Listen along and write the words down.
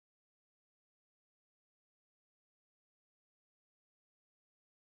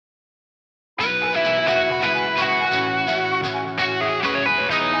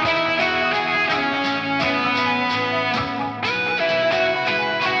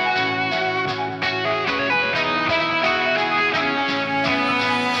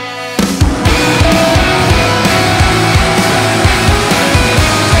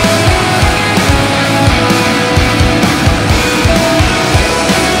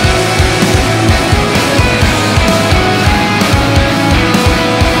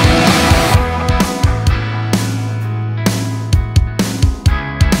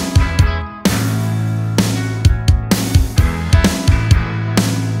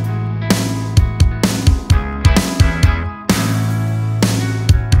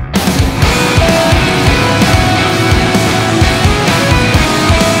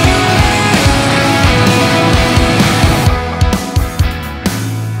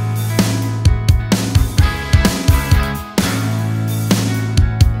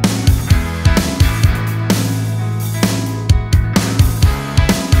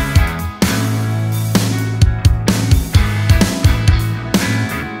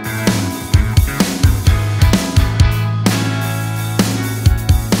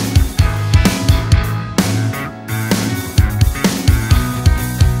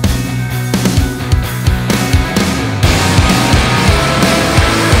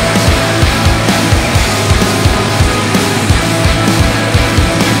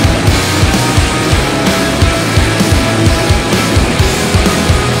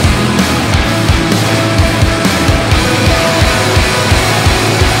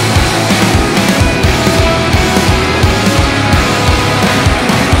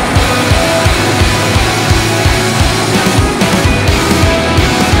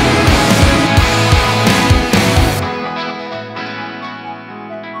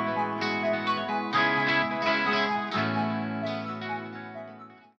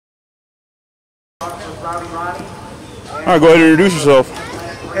All right, go ahead and introduce yourself.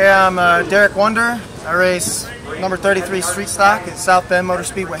 Yeah, I'm Derek Wunder. I race number 33 Street Stock at South Bend Motor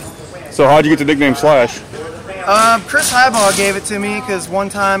Speedway. So how'd you get the nickname Slash? Chris Highball gave it to me because one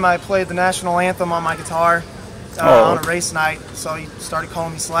time I played the national anthem on my guitar on a race night, so he started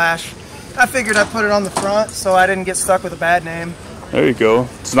calling me Slash. I figured I'd put it on the front so I didn't get stuck with a bad name. There you go.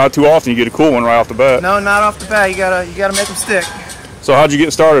 It's not too often you get a cool one right off the bat. No, not off the bat. You gotta make them stick. So how'd you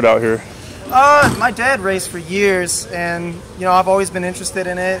get started out here? My dad raced for years, and I've always been interested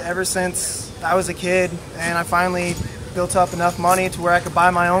in it ever since I was a kid, and I finally built up enough money to where I could buy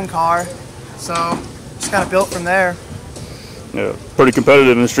my own car. So just kind of built from there. Yeah, pretty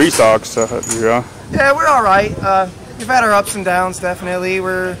competitive in the street stocks. Yeah. Yeah, we're all right. We've had our ups and downs, definitely.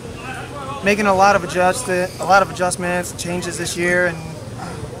 We're making a lot of adjustments, changes this year, and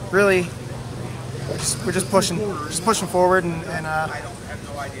really we're just pushing forward, and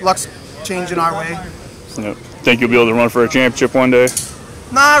luck's changing our way. Yep. Think you'll be able to run for a championship one day?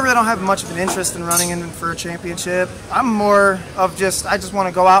 No, I really don't have much of an interest in running in for a championship. I'm more of I just want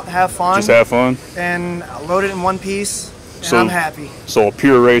to go out and have fun. Just have fun? And load it in one piece, and I'm happy. So a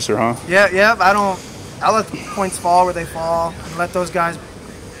pure racer, huh? Yeah, I let the points fall where they fall, and let those guys,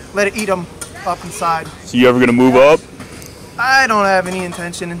 let it eat them up inside. So you ever going to move up? I don't have any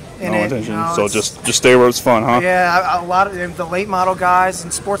intention in it. So just stay where it's fun, huh? Yeah, a lot of the late model guys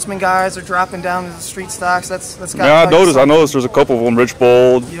and sportsman guys are dropping down to the street stocks. That's got. Yeah, I noticed there's a couple of them. Rich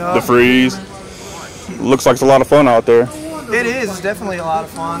Bold, the Freeze. Looks like it's a lot of fun out there. It is. It's definitely a lot of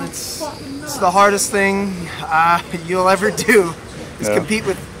fun. It's the hardest thing you'll ever do is compete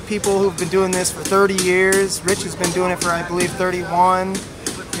with people who've been doing this for 30 years. Rich has been doing it for, I believe, 31.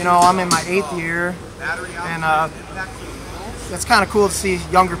 I'm in my 8th year, and it's kind of cool to see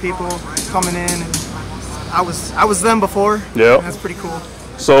younger people coming in. And I was them before. Yeah, that's pretty cool.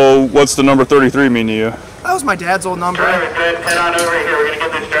 So what's the number 33 mean to you? That was my dad's old number. That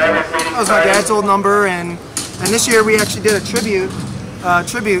was my dad's old number, and this year we actually did a tribute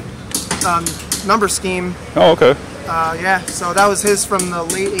number scheme. Oh, okay. Yeah, so that was his from the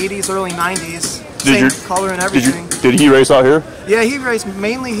late 80s, early 90s. Same color and everything. Did he race out here? Yeah, he raced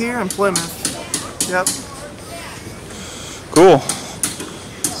mainly here in Plymouth. Yep. Cool.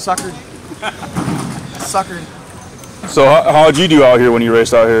 Suckered. So how'd you do out here when you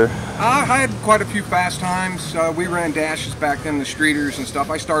raced out here? I had quite a few fast times. We ran dashes back then, the streeters and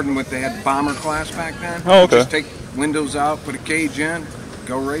stuff. I started with, they had the bomber class back then. Oh, okay. Just take windows out, put a cage in,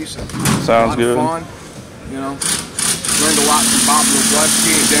 go racing. Sounds good. A lot of fun, Learned a lot from Bob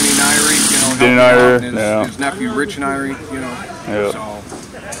Lubleski and Denny Nyree, Denny Nyree, his nephew Rich Nyree, Yeah. So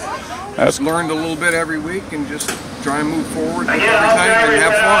just learned a little bit every week and just try and move forward with everything and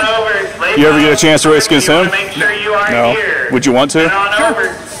have fun. You ever get a chance to race against him? No. Would you want to?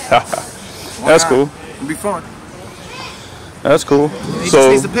 Sure. That's cool. It'll be fun. That's cool. He just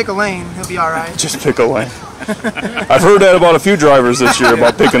needs to pick a lane. He'll be all right. Just pick a lane. I've heard that about a few drivers this year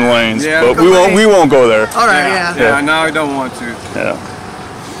about picking lanes, but we won't go there. All right, yeah. No, I don't want to. Yeah.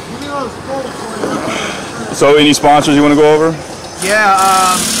 So, any sponsors you want to go over?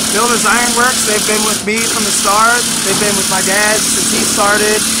 Yeah, Builders Ironworks. They've been with me from the start. They've been with my dad since he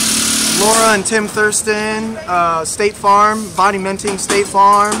started. Laura and Tim Thurston, State Farm, Body Minting State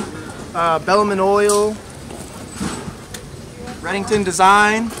Farm, Bellaman Oil, Reddington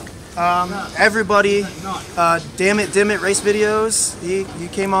Design. Everybody, Damn It Race Videos, he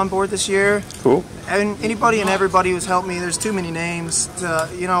came on board this year. Cool. And anybody and everybody who's helped me, there's too many names to,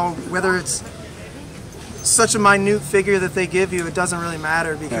 whether it's such a minute figure that they give you, it doesn't really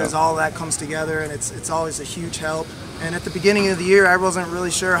matter because all that comes together, and it's always a huge help. And at the beginning of the year, I wasn't really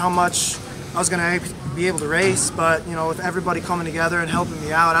sure how much I was going to be able to race, but with everybody coming together and helping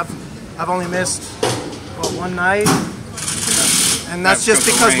me out, I've only missed one night. And that's just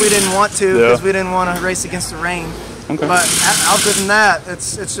because we didn't want to, because we didn't want to race against the rain. Okay. But other than that,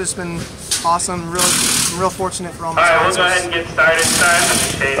 it's just been awesome. I'm real fortunate for all my sponsors. All right, we'll go ahead and get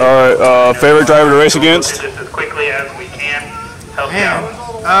started. All right, favorite driver to race against? Just as quickly as we can.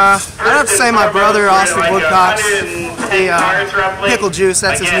 I'd have to say my brother, Austin Woodcock's, the Pickle Juice.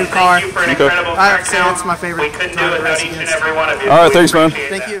 That's his new car. I have to say that's my favorite driver to race against. All right, thanks, man.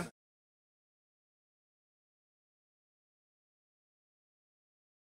 Thank you.